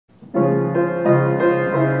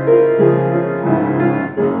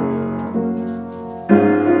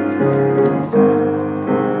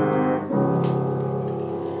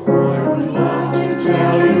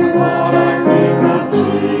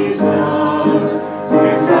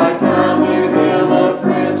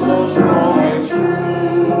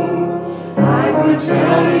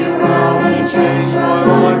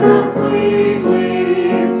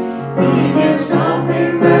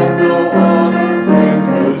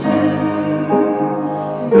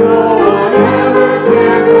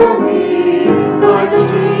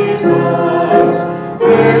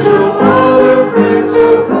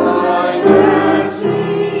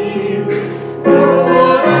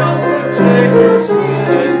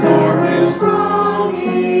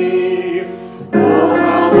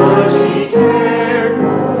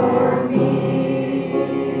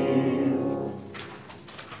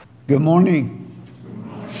Good morning.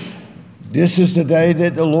 This is the day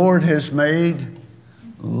that the Lord has made.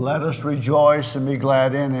 Let us rejoice and be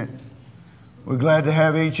glad in it. We're glad to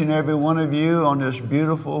have each and every one of you on this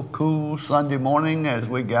beautiful, cool Sunday morning as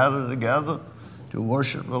we gather together to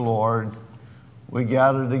worship the Lord. We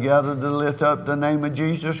gather together to lift up the name of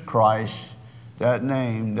Jesus Christ, that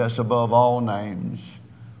name that's above all names.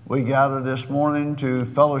 We gather this morning to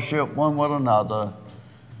fellowship one with another,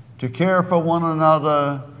 to care for one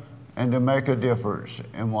another, and to make a difference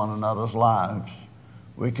in one another's lives.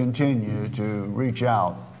 We continue to reach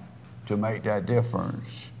out to make that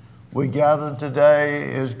difference. We gather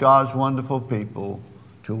today as God's wonderful people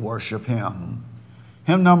to worship Him.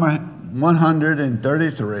 Hymn number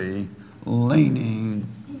 133, Leaning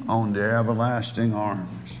on the Everlasting Arms.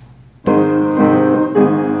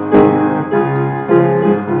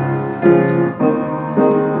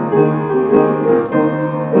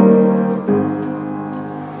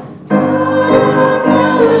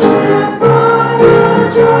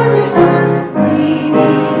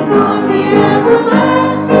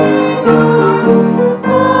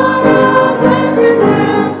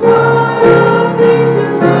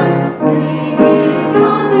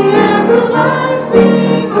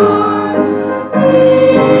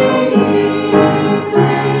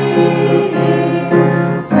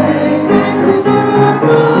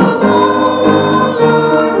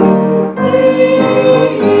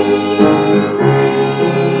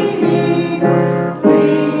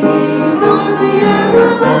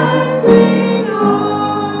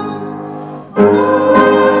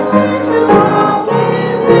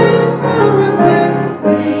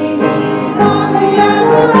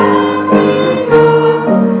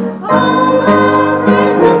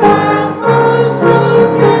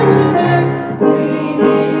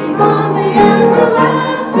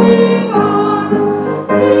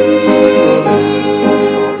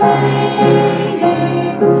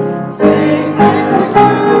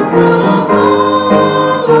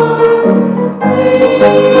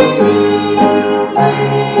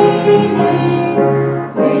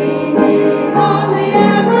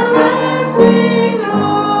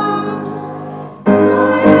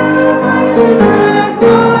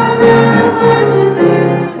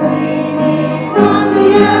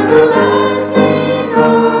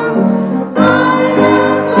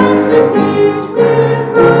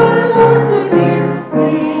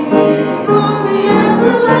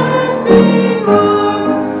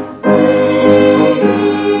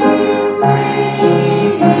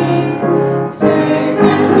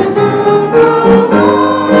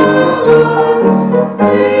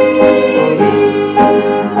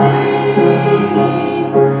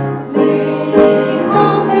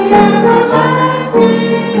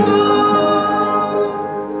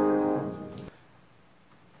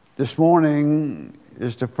 This morning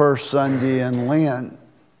is the first Sunday in Lent,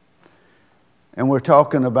 and we're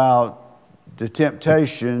talking about the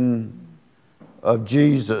temptation of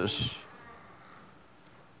Jesus.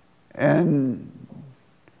 And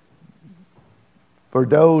for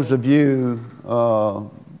those of you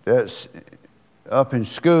that's up in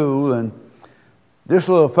school, and this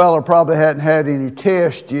little fella probably hadn't had any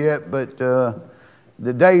tests yet, but the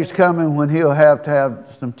day's coming when he'll have to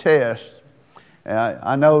have some tests.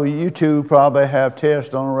 I know you two probably have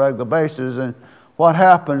tests on a regular basis, and what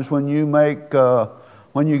happens when you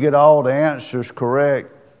when you get all the answers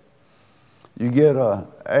correct, you get a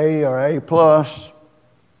A or A plus,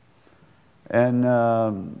 and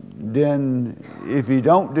then if you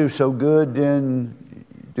don't do so good, then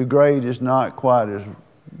the grade is not quite as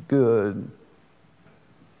good.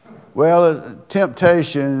 Well,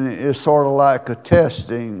 temptation is sort of like a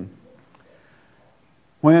testing.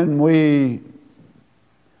 When we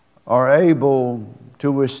are able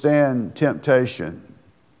to withstand temptation,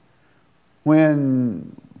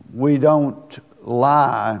 when we don't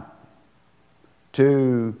lie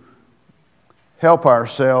to help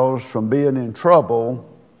ourselves from being in trouble,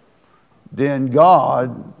 then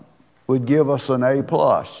God would give us an A+.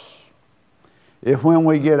 If when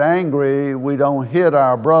we get angry, we don't hit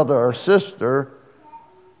our brother or sister,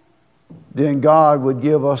 then God would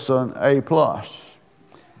give us an A+.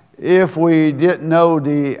 If we didn't know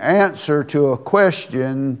the answer to a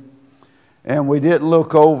question and we didn't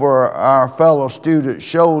look over our fellow student's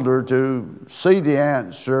shoulder to see the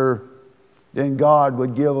answer, then God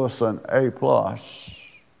would give us an A+.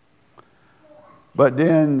 But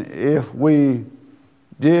then if we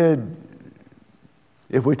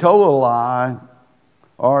told a lie,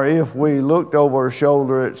 or if we looked over our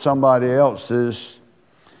shoulder at somebody else's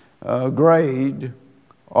grade,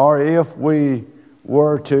 or if we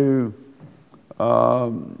were to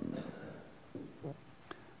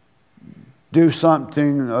do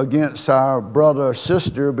something against our brother or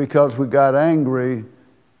sister because we got angry,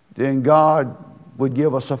 then God would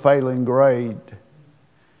give us a failing grade.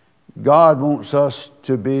 God wants us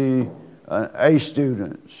to be A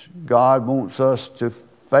students. God wants us to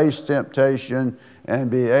face temptation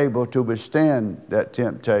and be able to withstand that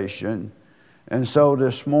temptation. And so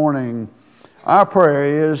this morning, our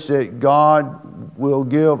prayer is that God will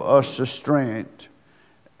give us the strength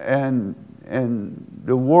and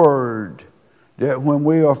the word that when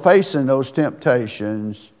we are facing those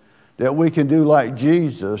temptations, that we can do like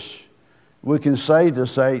Jesus. We can say to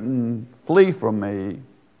Satan, "Flee from me,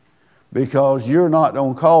 because you're not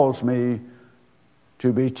going to cause me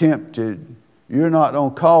to be tempted. You're not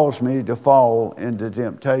going to cause me to fall into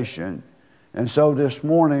temptation." And so this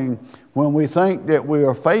morning, when we think that we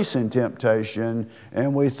are facing temptation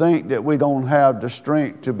and we think that we don't have the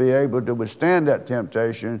strength to be able to withstand that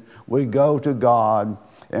temptation, we go to God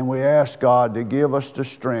and we ask God to give us the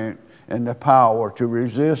strength and the power to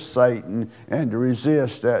resist Satan and to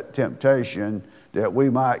resist that temptation, that we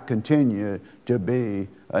might continue to be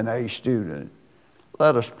an A student.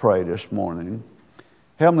 Let us pray this morning.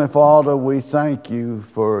 Heavenly Father, we thank you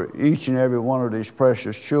for each and every one of these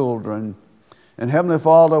precious children. And Heavenly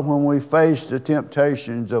Father, when we face the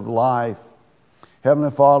temptations of life,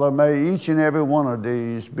 Heavenly Father, may each and every one of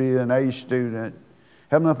these be an A student.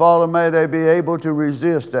 Heavenly Father, may they be able to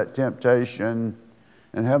resist that temptation.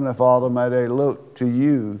 And Heavenly Father, may they look to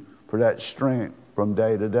you for that strength from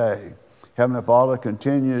day to day. Heavenly Father,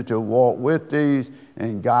 continue to walk with these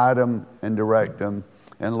and guide them and direct them.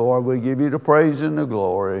 And Lord, we give you the praise and the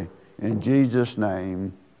glory. In Jesus'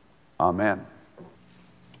 name, amen.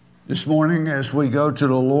 This morning, as we go to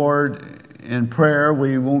the Lord in prayer,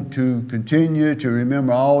 we want to continue to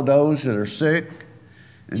remember all those that are sick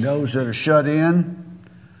and those that are shut in.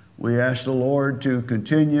 We ask the Lord to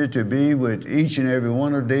continue to be with each and every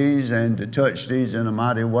one of these and to touch these in a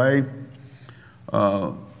mighty way.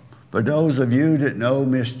 For those of you that know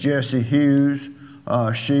Miss Jessie Hughes,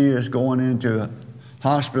 she is going into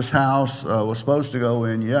hospice house, was supposed to go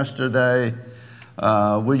in yesterday.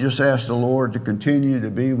 We just ask the Lord to continue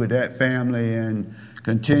to be with that family and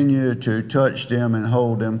continue to touch them and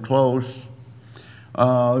hold them close.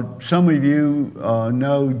 Some of you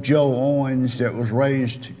know Joe Owens, that was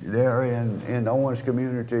raised there in the Owens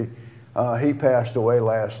community. He passed away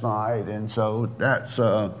last night, and so that's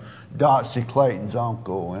Dotsy Clayton's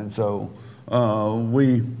uncle. And so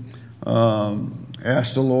we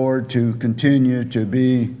ask the Lord to continue to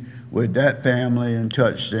be with that family and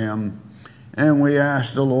touch them. And we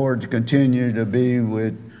ask the Lord to continue to be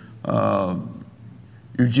with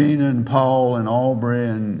Eugenia and Paul and Aubrey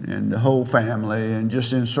and the whole family, and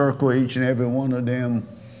just encircle each and every one of them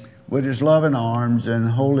with his loving arms and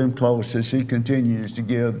hold him close as he continues to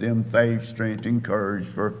give them faith, strength, and courage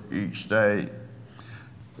for each day.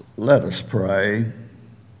 Let us pray.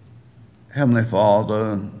 Heavenly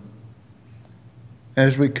Father,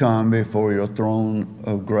 as we come before your throne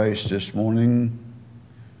of grace this morning,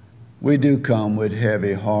 we do come with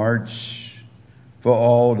heavy hearts for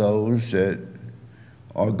all those that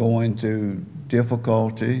are going through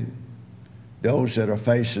difficulty, those that are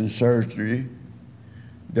facing surgery,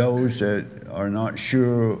 those that are not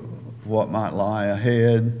sure what might lie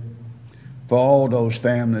ahead, for all those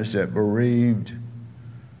families that bereaved.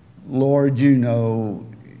 Lord, you know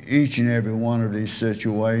each and every one of these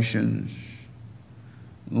situations.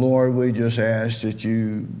 Lord, we just ask that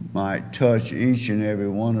you might touch each and every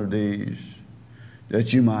one of these,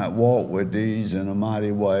 that you might walk with these in a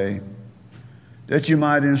mighty way, that you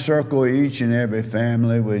might encircle each and every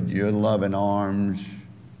family with your loving arms,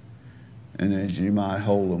 and that you might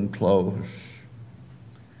hold them close.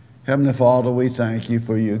 Heavenly Father, we thank you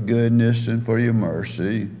for your goodness and for your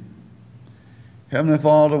mercy. Heavenly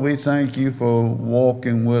Father, we thank you for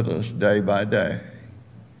walking with us day by day,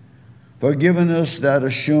 for giving us that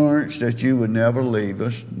assurance that you would never leave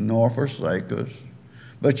us nor forsake us,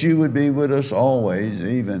 but you would be with us always,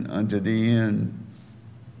 even unto the end.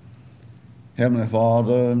 Heavenly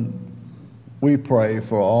Father, we pray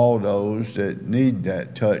for all those that need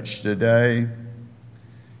that touch today.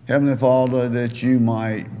 Heavenly Father, that you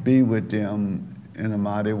might be with them in a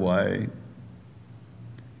mighty way.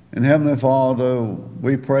 And Heavenly Father,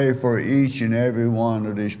 we pray for each and every one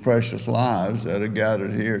of these precious lives that are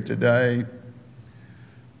gathered here today.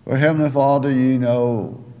 For Heavenly Father, you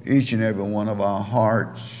know each and every one of our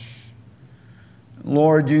hearts.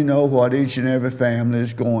 Lord, you know what each and every family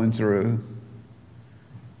is going through.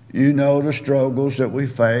 You know the struggles that we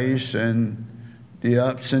face and the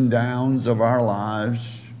ups and downs of our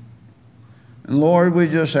lives. And Lord, we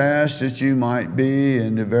just ask that you might be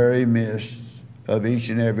in the very midst of each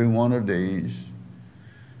and every one of these,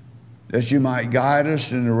 that you might guide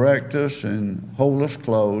us and direct us and hold us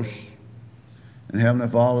close. And Heavenly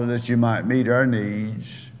Father, that you might meet our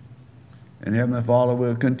needs. And Heavenly Father,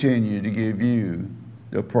 we'll continue to give you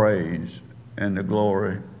the praise and the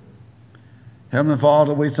glory. Heavenly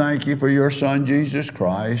Father, we thank you for your Son, Jesus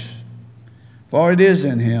Christ, for it is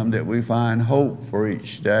in him that we find hope for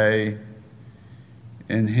each day.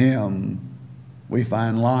 In him we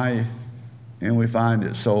find life, and we find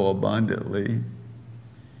it so abundantly.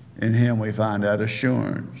 In him we find that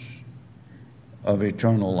assurance of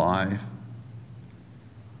eternal life.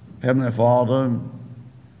 Heavenly Father,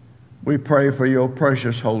 we pray for your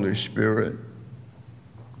precious Holy Spirit,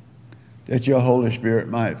 that your Holy Spirit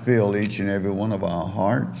might fill each and every one of our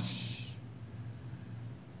hearts,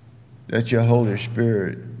 that your Holy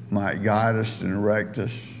Spirit might guide us and direct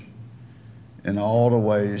us in all the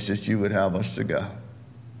ways that you would have us to go,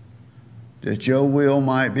 that your will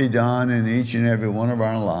might be done in each and every one of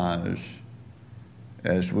our lives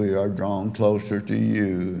as we are drawn closer to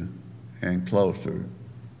you and closer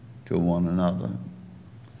to one another.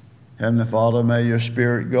 Heavenly Father, may your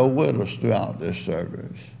Spirit go with us throughout this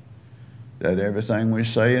service, that everything we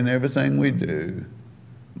say and everything we do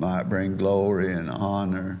might bring glory and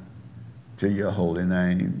honor to your holy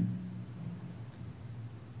name.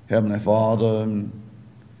 Heavenly Father,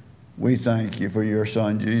 we thank you for your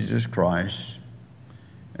Son, Jesus Christ,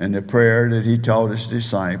 and the prayer that he taught his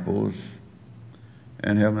disciples.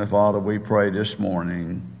 And Heavenly Father, we pray this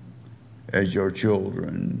morning as your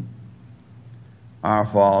children. Our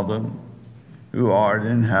Father, who art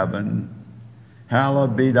in heaven,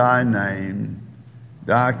 hallowed be thy name.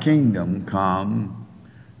 Thy kingdom come,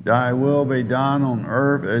 thy will be done on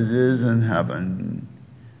earth as it is in heaven.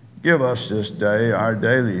 Give us this day our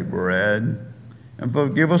daily bread, and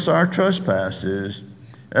forgive us our trespasses,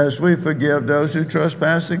 as we forgive those who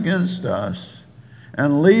trespass against us.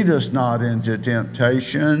 And lead us not into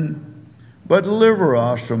temptation, but deliver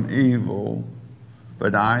us from evil.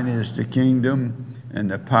 For thine is the kingdom,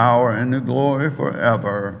 and the power, and the glory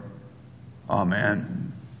forever.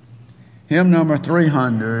 Amen. Hymn number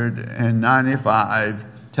 395,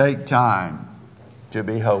 Take Time to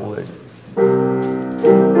Be Holy.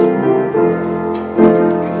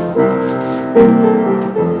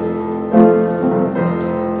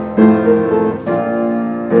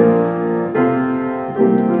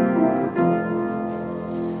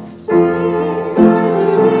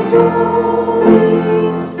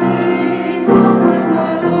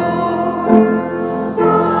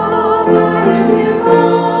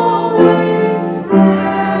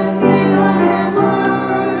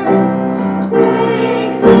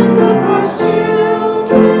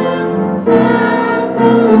 Children, and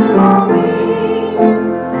closer are we.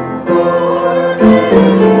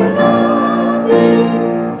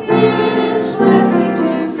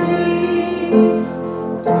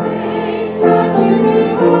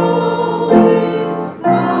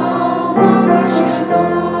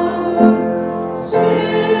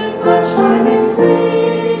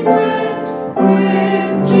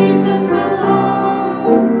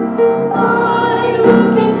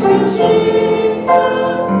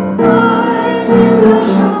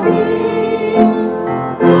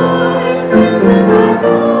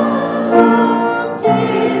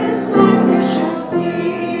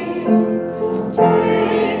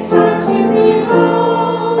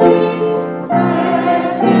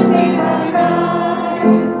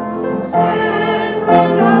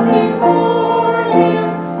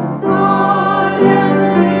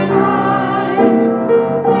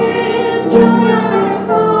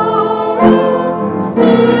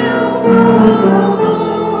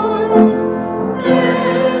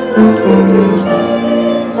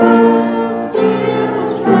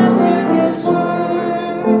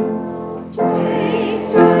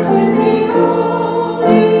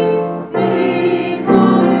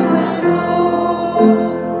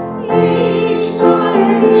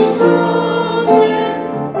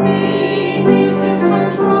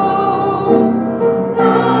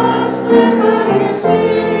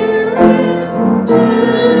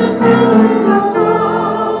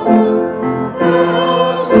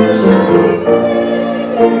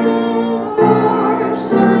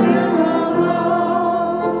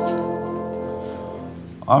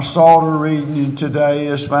 Our Psalter reading today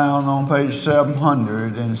is found on page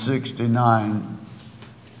 769.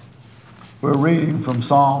 We're reading from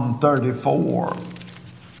Psalm 34.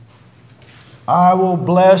 I will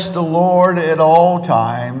bless the Lord at all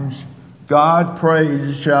times. God's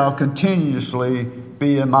praise shall continuously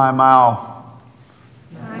be in my mouth.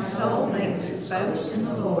 My soul makes its boast in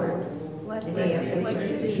the Lord. Let the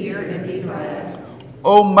afflicted hear and be glad.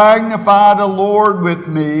 O magnify the Lord with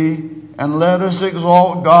me, and let us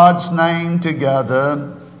exalt God's name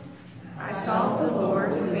together. I sought the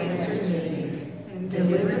Lord who answered me and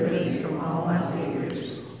delivered me from all my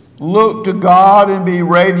fears. Look to God and be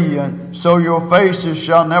radiant, so your faces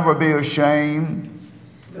shall never be ashamed.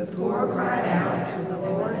 The poor cried out, and the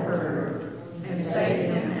Lord heard, and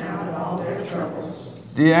saved them out of all their troubles.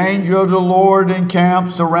 The angel of the Lord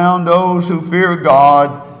encamps around those who fear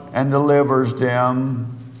God and delivers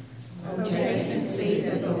them. Oh, taste and see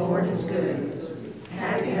that the Lord is good.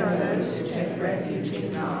 Happy are those who take refuge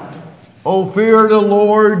in God. O fear the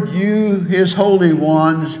Lord, you his holy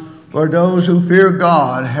ones, for those who fear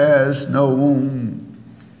God has no wound.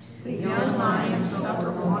 The young lions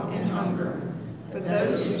suffer want and hunger, but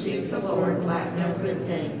those who seek the Lord lack no good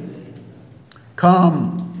thing.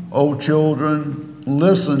 Come, O children,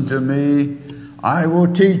 listen to me. I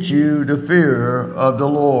will teach you the fear of the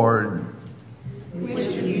Lord. Which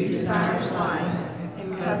of you desires life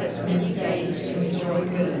and covets many days to enjoy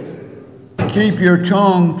good? Keep your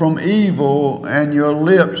tongue from evil and your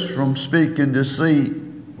lips from speaking deceit.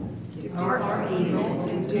 Depart from evil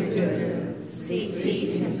and do good. Seek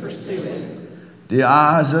peace and pursue it. The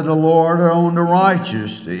eyes of the Lord are on the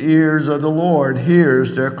righteous. The ears of the Lord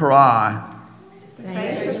hears their cry. The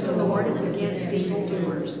face of the Lord is against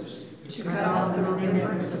evildoers, to cut off the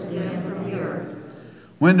remembrance of them from the earth.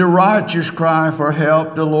 When the righteous cry for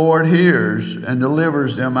help, the Lord hears and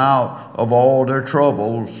delivers them out of all their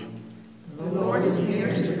troubles. The Lord is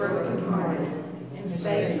near to the brokenhearted and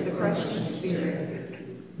saves the crushed in spirit.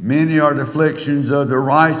 Many are the afflictions of the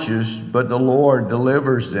righteous, but the Lord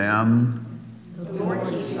delivers them. The Lord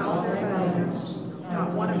keeps all their bones,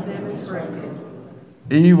 not one of them is broken.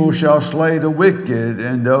 Evil shall slay the wicked,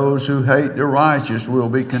 and those who hate the righteous will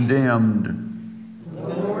be condemned.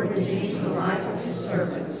 The Lord redeems the life of his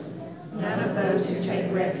servants. None of those who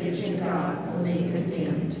take refuge in God will be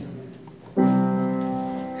condemned.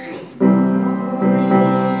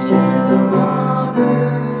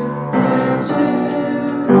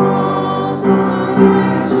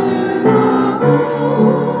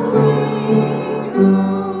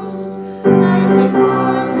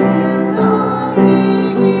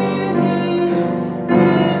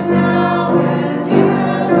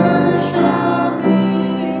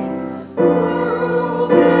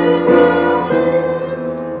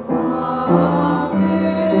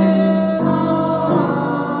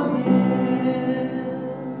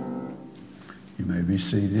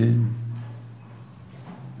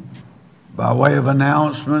 By way of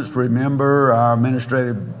announcements, remember our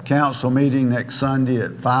administrative council meeting next Sunday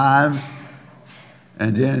at 5.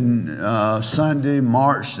 And then Sunday,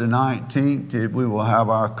 March the 19th, we will have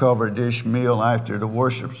our covered dish meal after the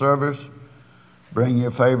worship service. Bring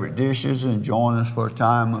your favorite dishes and join us for a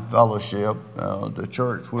time of fellowship. The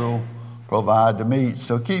church will provide the meat.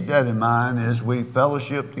 So keep that in mind as we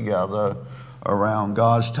fellowship together around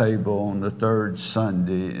God's table on the third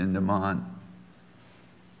Sunday in the month.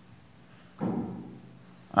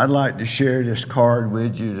 I'd like to share this card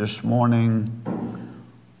with you this morning.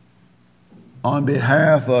 On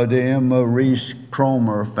behalf of the Emma Reese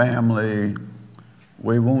Cromer family,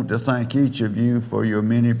 we want to thank each of you for your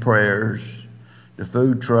many prayers, the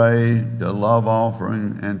food tray, the love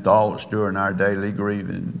offering, and thoughts during our daily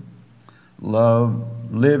grieving. Love,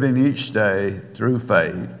 living each day through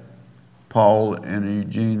faith. Paul and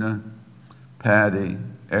Eugenia, Patty,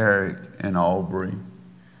 Eric, and Aubrey.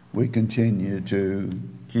 We continue to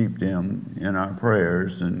keep them in our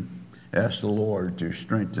prayers and ask the Lord to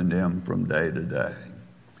strengthen them from day to day.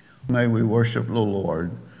 May we worship the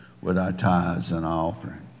Lord with our tithes and our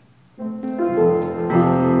offering.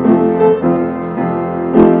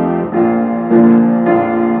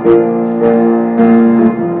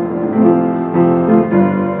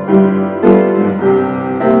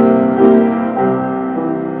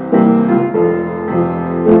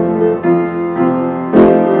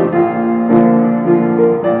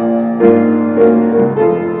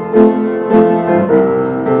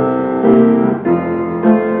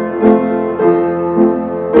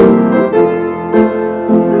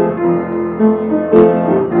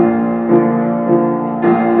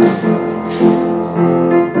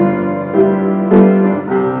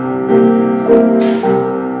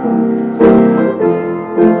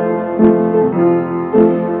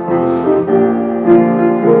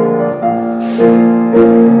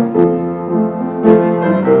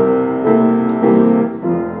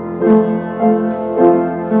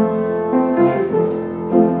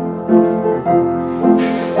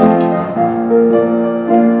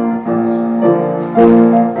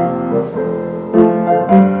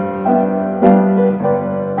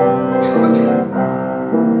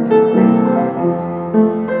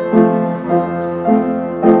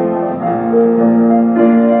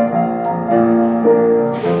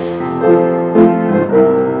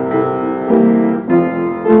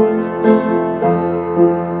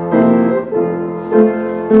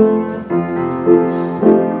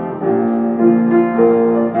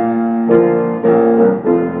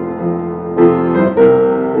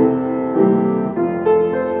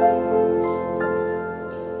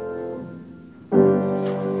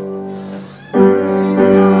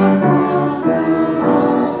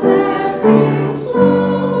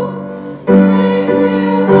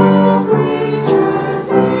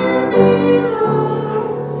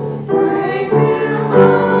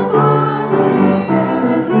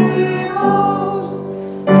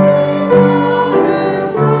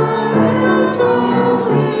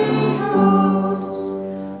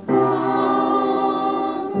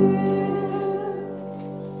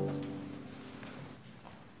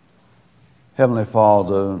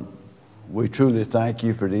 Father, we truly thank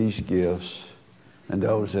you for these gifts and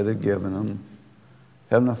those that have given them.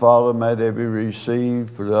 Heavenly Father, may they be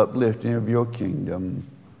received for the uplifting of your kingdom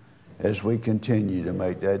as we continue to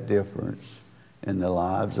make that difference in the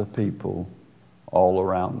lives of people all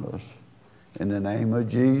around us. In the name of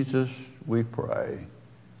Jesus, we pray.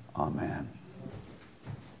 Amen.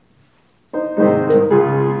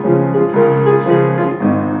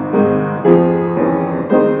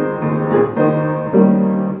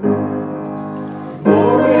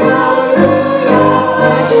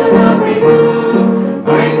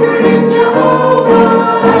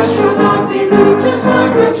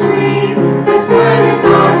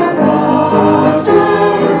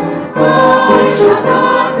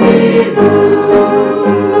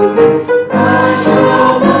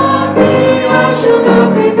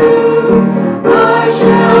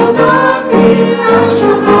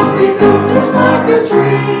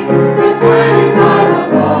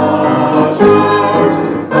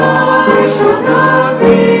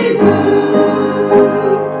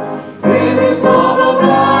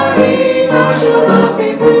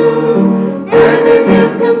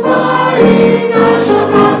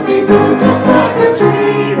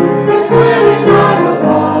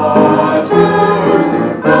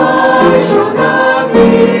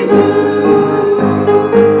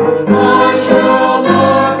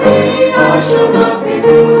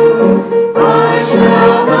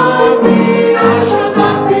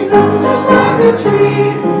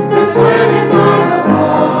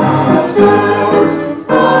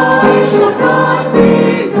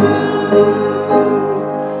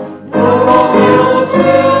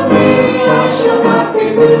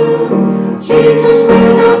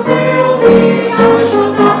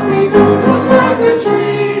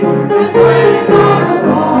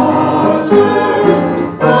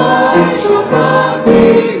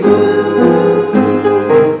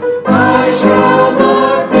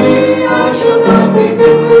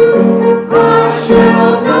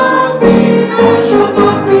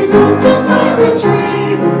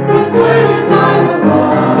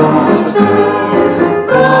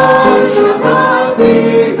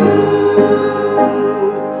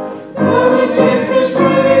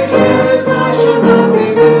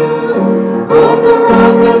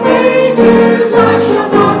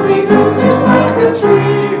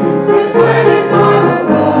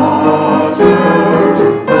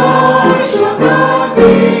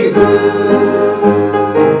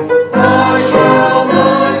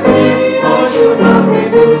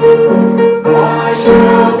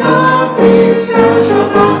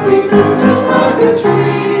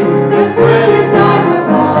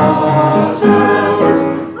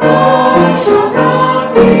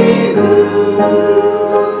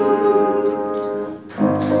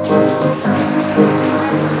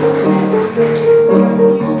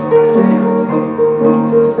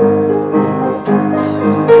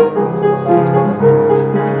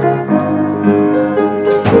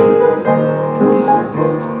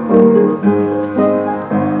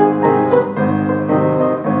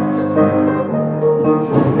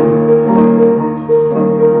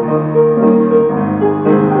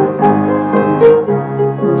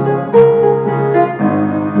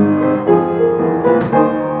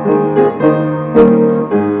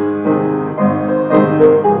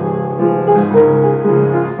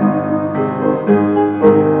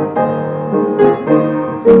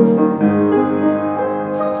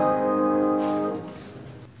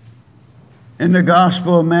 In the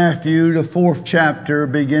Gospel of Matthew, the 4th chapter,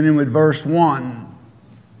 beginning with verse 1.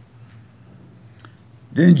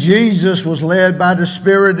 Then Jesus was led by the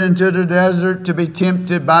Spirit into the desert to be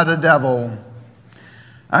tempted by the devil.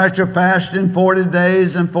 After fasting 40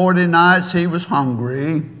 days and 40 nights, he was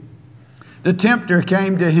hungry. The tempter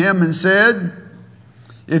came to him and said,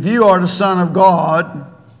 "If you are the Son of God,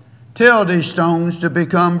 tell these stones to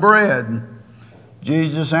become bread."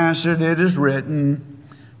 Jesus answered, "It is written,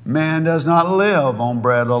 man does not live on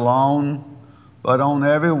bread alone, but on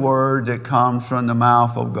every word that comes from the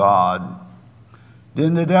mouth of God."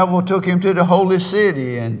 Then the devil took him to the holy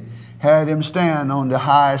city and had him stand on the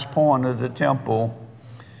highest point of the temple.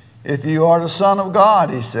 "If you are the Son of God,"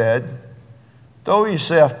 he said, "throw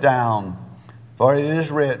yourself down, for it is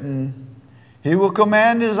written, he will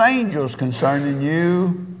command his angels concerning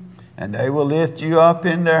you, and they will lift you up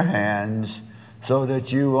in their hands, so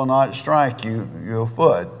that you will not strike your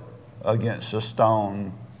foot against a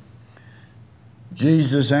stone."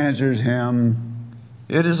 Jesus answered him,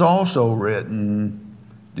 "It is also written,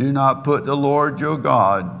 do not put the Lord your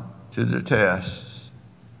God to the test."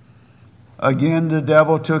 Again the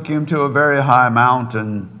devil took him to a very high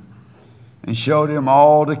mountain and showed him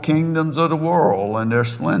all the kingdoms of the world and their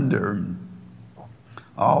splendor.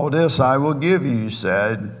 All this I will give you, he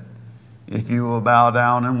said, if you will bow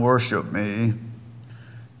down and worship me.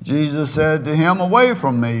 Jesus said to him, away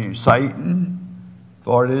from me, Satan,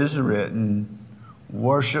 for it is written,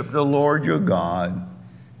 worship the Lord your God,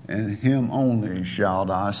 and him only shalt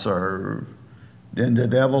thou serve. Then the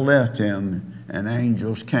devil left him, and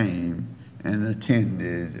angels came and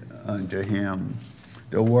attended unto him.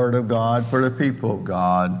 The word of God for the people of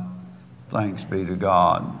God. Thanks be to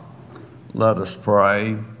God. Let us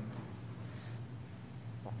pray.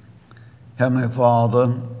 Heavenly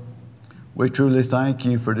Father, we truly thank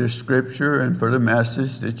you for this scripture and for the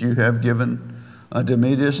message that you have given unto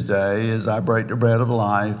me this day as I break the bread of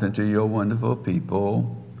life into your wonderful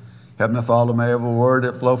people. Heavenly Father, may every word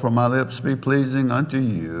that flow from my lips be pleasing unto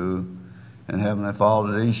you. And Heavenly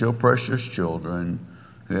Father, these your precious children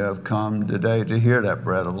who have come today to hear that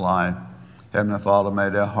bread of life, Heavenly Father, may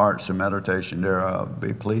their hearts and meditation thereof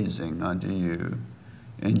be pleasing unto you.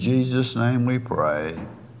 In Jesus' name we pray.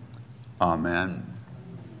 Amen.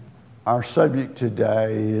 Our subject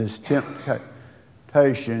today is temptation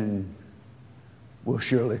will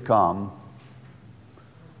surely come.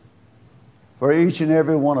 For each and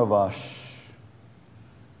every one of us,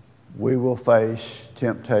 we will face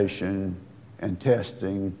temptation and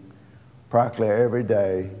testing practically every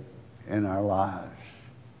day in our lives.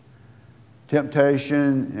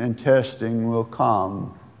 Temptation and testing will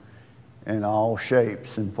come in all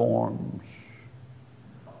shapes and forms.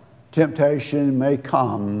 Temptation may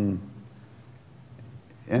come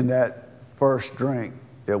in that first drink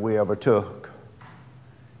that we ever took.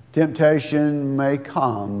 Temptation may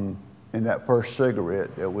come in that first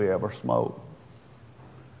cigarette that we ever smoked.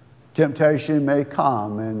 Temptation may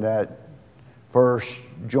come in that first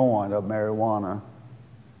joint of marijuana.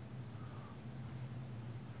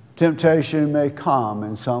 Temptation may come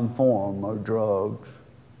in some form of drugs.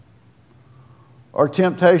 Or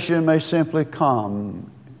temptation may simply come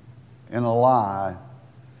in a lie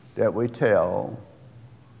that we tell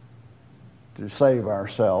to save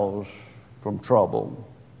ourselves from trouble.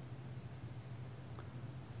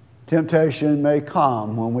 Temptation may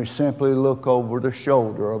come when we simply look over the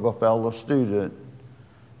shoulder of a fellow student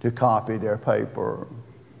to copy their paper.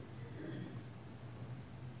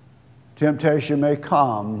 Temptation may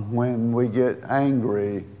come when we get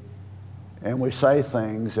angry and we say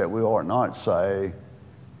things that we ought not say,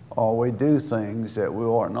 or we do things that we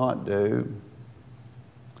ought not do.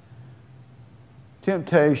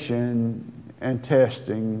 Temptation and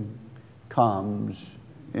testing comes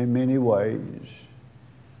in many ways,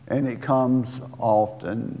 and it comes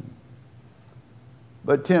often.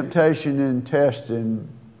 But temptation and testing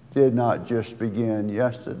did not just begin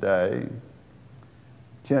yesterday.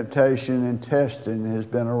 Temptation and testing has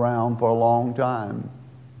been around for a long time.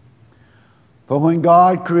 For when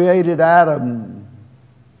God created Adam,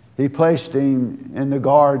 he placed him in the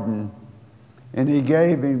garden, and he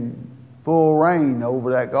gave him full reign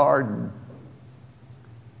over that garden.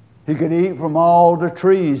 He could eat from all the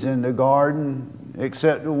trees in the garden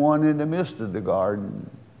except the one in the midst of the garden.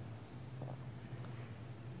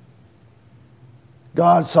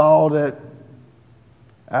 God saw that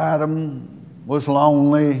Adam was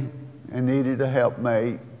lonely and needed a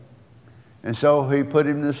helpmate. And so he put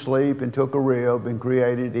him to sleep and took a rib and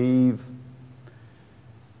created Eve.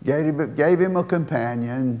 Gave him a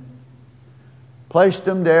companion, placed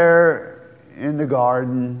him there in the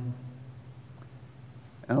garden,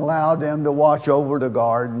 and allowed them to watch over the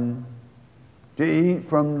garden, to eat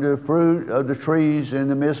from the fruit of the trees in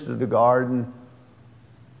the midst of the garden,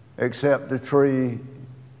 except the tree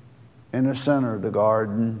in the center of the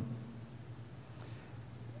garden.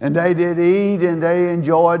 And they did eat, and they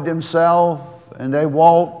enjoyed themselves, and they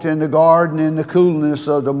walked in the garden in the coolness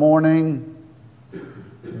of the morning.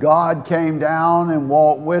 God came down and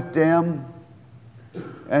walked with them,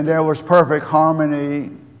 and there was perfect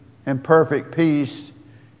harmony and perfect peace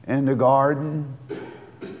in the garden.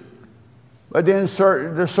 But then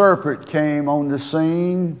the serpent came on the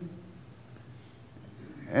scene,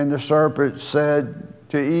 and the serpent said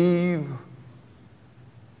to Eve,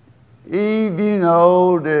 Eve, you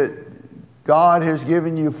know that God has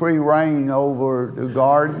given you free reign over the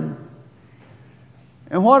garden.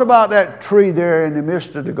 And what about that tree there in the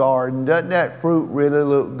midst of the garden? Doesn't that fruit really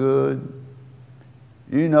look good?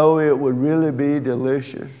 You know it would really be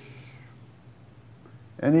delicious.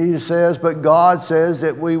 And he says, but God says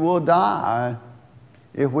that we will die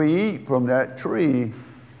if we eat from that tree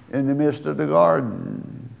in the midst of the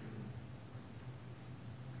garden.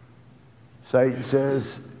 Satan says,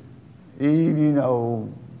 Eve, you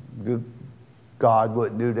know, God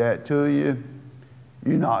wouldn't do that to you.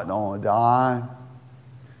 You're not going to die.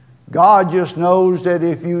 God just knows that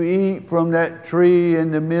if you eat from that tree in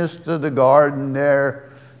the midst of the garden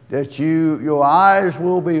there, that your eyes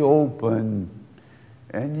will be open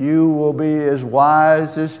and you will be as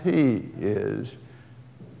wise as He is.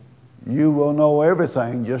 You will know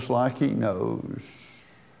everything just like He knows.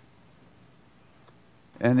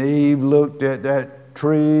 And Eve looked at that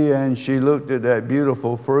tree and she looked at that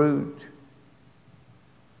beautiful fruit.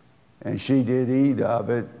 And she did eat of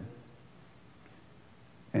it.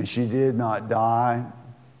 And she did not die.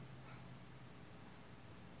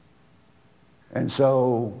 And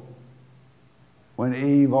so when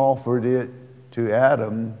Eve offered it to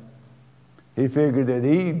Adam, he figured that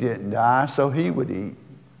Eve didn't die, so he would eat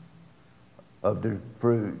of the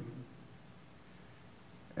fruit.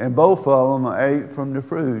 And both of them ate from the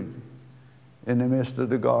fruit in the midst of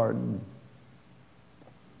the garden.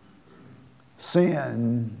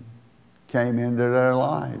 Sin came into their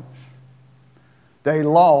lives. They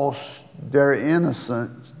lost their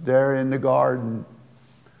innocence there in the garden.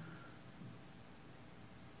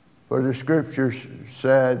 For the scriptures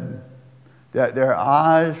said that their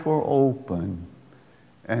eyes were open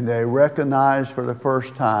and they recognized for the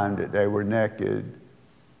first time that they were naked.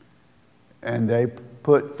 And they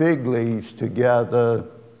put fig leaves together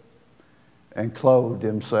and clothed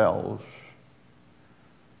themselves.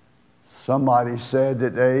 Somebody said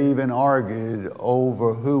that they even argued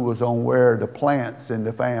over who was going to wear the plants in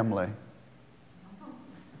the family.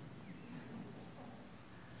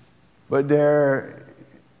 But there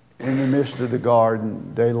in the midst of the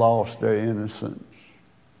garden, they lost their innocence.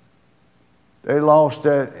 They lost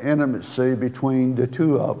that intimacy between the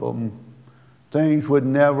two of them. Things would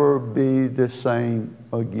never be the same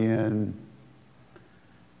again.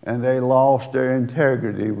 And they lost their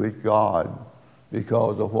integrity with God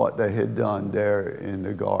because of what they had done there in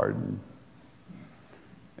the garden.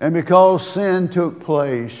 And because sin took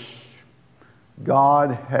place,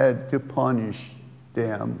 God had to punish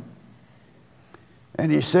them.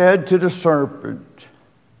 And He said to the serpent,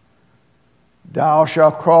 "Thou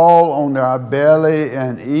shalt crawl on thy belly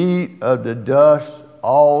and eat of the dust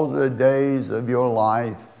all the days of your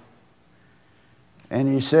life." And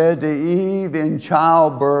He said to Eve, "In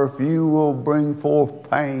childbirth you will bring forth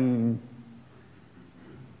pain."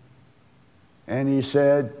 And He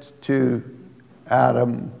said to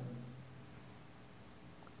Adam,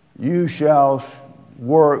 "You shall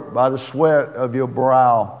work by the sweat of your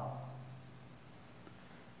brow,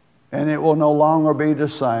 and it will no longer be the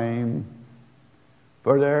same,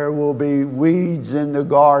 for there will be weeds in the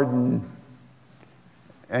garden,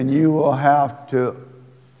 and you will have to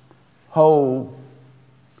hoe,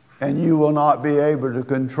 and you will not be able to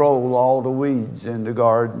control all the weeds in the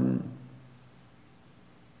garden.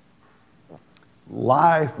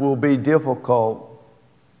 Life will be difficult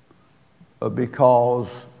because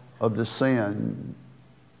of the sin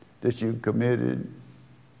that you committed."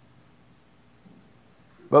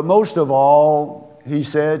 But most of all, He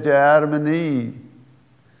said to Adam and Eve,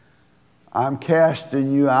 "I'm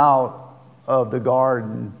casting you out of the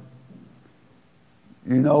garden.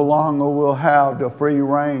 You no longer will have the free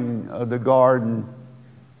reign of the garden.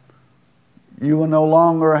 You will no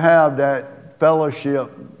longer have that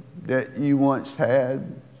fellowship that you once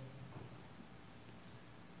had."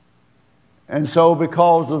 And so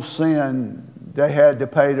because of sin, they had to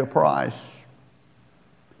pay the price.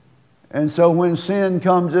 And so when sin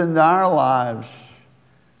comes into our lives,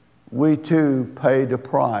 we too pay the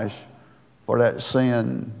price for that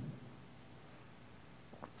sin.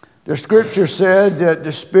 The scripture said that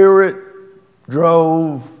the Spirit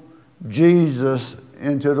drove Jesus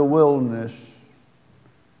into the wilderness.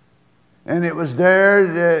 And it was there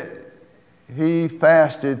that He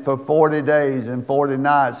fasted for 40 days and 40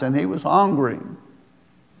 nights, and He was hungry.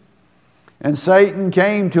 And Satan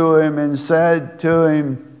came to Him and said to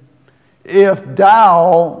Him, "If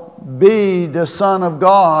thou be the Son of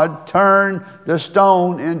God, turn the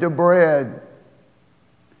stone into bread."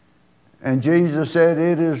 And Jesus said,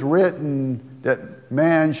 "It is written that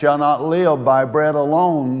man shall not live by bread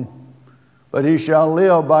alone, but he shall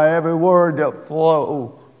live by every word that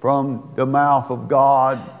flows from the mouth of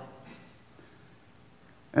God."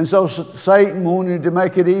 And so Satan wanted to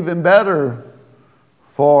make it even better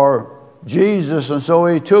for Jesus, and so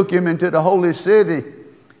he took Him into the holy city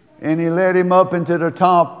and he led Him up into the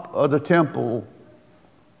top of the temple.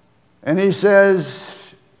 And He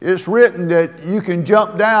says, it's written that you can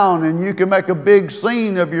jump down and you can make a big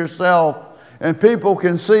scene of yourself, and people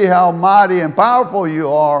can see how mighty and powerful you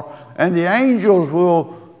are, and the angels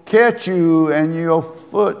will catch you and your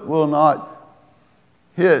foot will not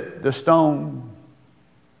hit the stone.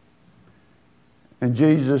 And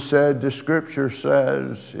Jesus said, the scripture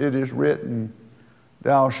says, it is written,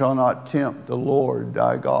 thou shalt not tempt the Lord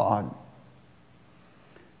thy God.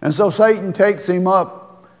 And so Satan takes him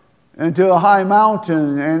up into a high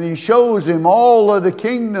mountain, and he shows him all of the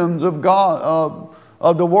kingdoms of God,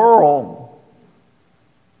 of the world.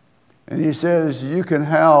 And he says, you can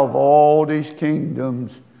have all these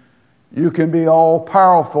kingdoms. You can be all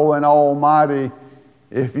powerful and almighty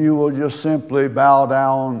if you will just simply bow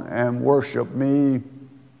down and worship me.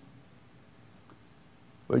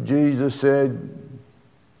 But Jesus said,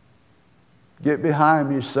 get behind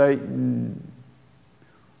me, Satan,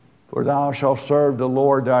 for thou shalt serve the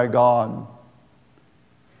Lord thy God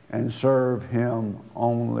and serve him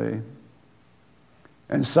only.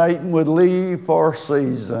 And Satan would leave for a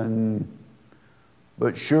season,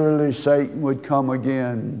 but surely Satan would come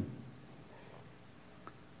again.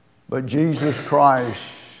 But Jesus Christ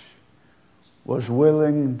was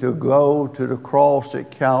willing to go to the cross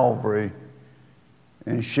at Calvary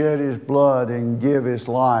and shed his blood and give his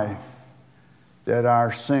life that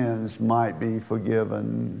our sins might be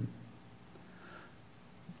forgiven.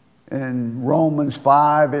 In Romans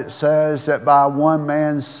 5, it says that by one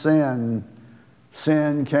man's sin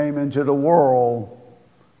came into the world,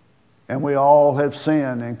 and we all have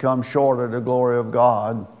sinned and come short of the glory of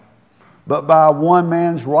God. But by one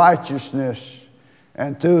man's righteousness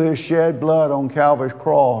and through his shed blood on Calvary's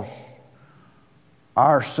cross,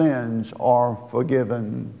 our sins are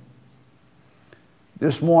forgiven.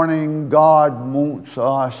 This morning, God wants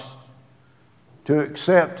us to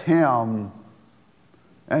accept him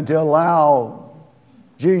and to allow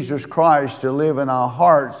Jesus Christ to live in our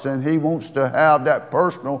hearts, and he wants to have that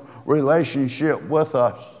personal relationship with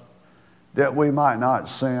us that we might not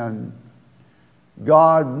sin.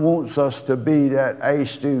 God wants us to be that A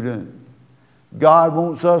student. God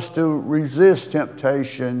wants us to resist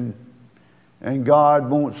temptation, and God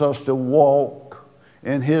wants us to walk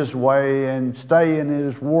in his way and stay in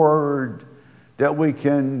his word, that we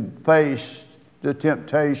can face the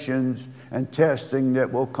temptations and testing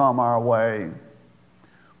that will come our way.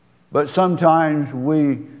 But sometimes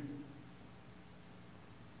we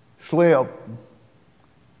slip,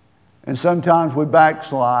 and sometimes we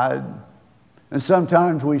backslide, and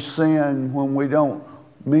sometimes we sin when we don't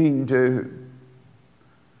mean to.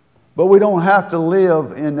 But we don't have to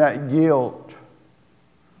live in that guilt,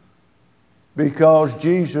 because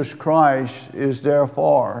Jesus Christ is there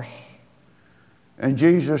for us. And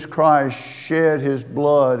Jesus Christ shed his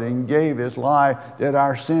blood and gave his life that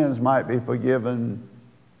our sins might be forgiven.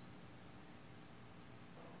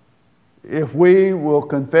 If we will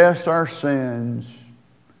confess our sins,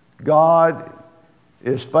 God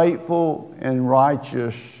is faithful and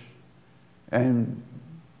righteous and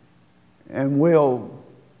will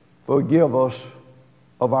forgive us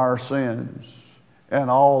of our sins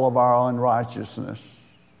and all of our unrighteousness.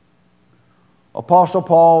 Apostle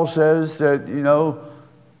Paul says that,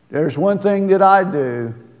 there's one thing that I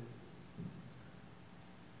do.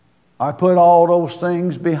 I put all those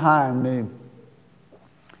things behind me,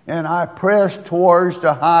 and I press towards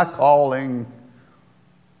the high calling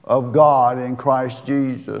of God in Christ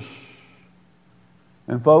Jesus.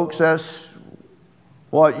 And folks, that's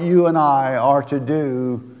what you and I are to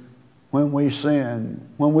do when we sin,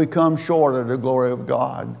 when we come short of the glory of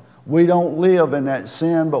God. We don't live in that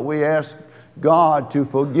sin, but we ask God to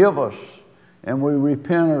forgive us, and we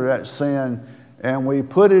repent of that sin, and we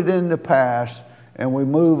put it in the past, and we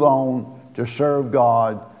move on to serve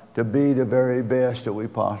God, to be the very best that we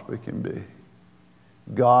possibly can be.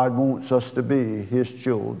 God wants us to be his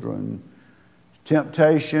children.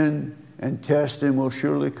 Temptation and testing will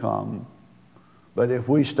surely come, but if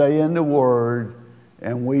we stay in the Word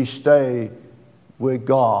and we stay with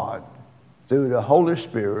God through the Holy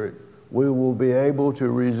Spirit, we will be able to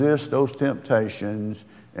resist those temptations,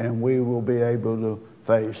 and we will be able to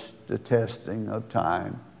face the testing of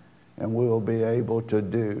time, and we will be able to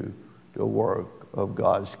do the work of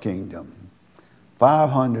God's kingdom.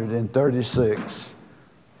 536,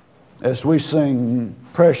 as we sing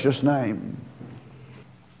Precious Name,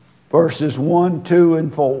 verses 1, 2,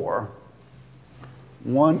 and 4.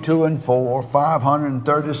 1, 2, and 4,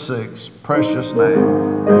 536, Precious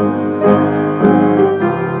Name.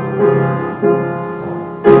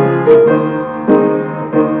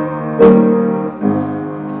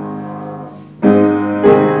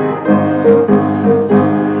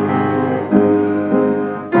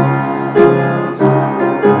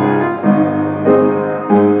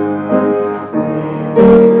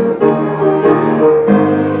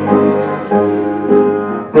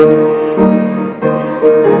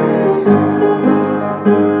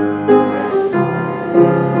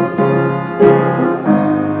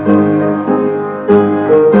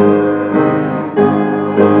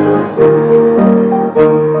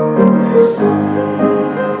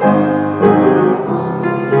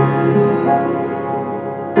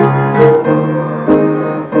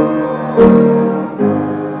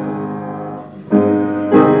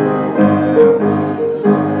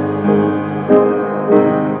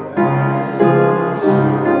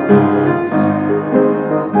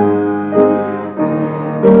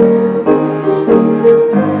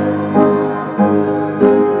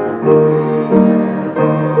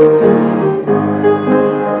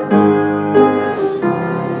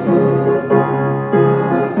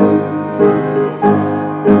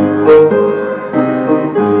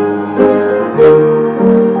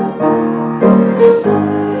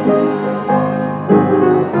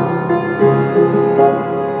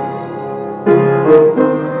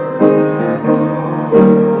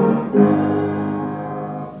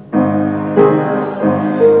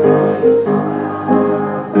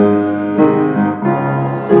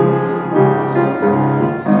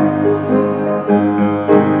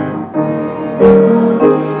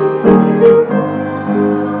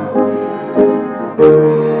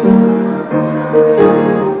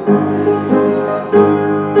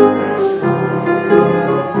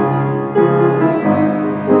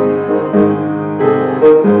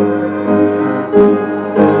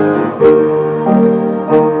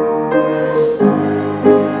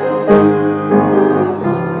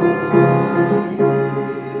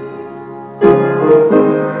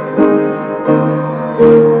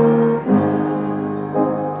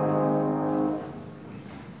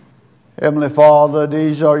 Heavenly Father,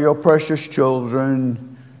 these are your precious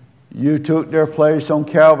children. You took their place on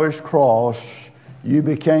Calvary's cross. You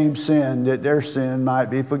became sin that their sin might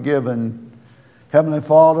be forgiven. Heavenly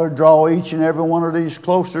Father, draw each and every one of these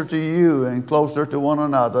closer to you and closer to one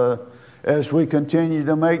another as we continue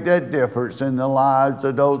to make that difference in the lives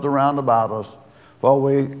of those around about us. For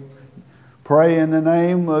we pray in the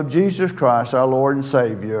name of Jesus Christ, our Lord and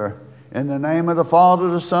Savior. In the name of the Father,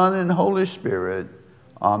 the Son, and the Holy Spirit.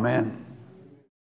 Amen.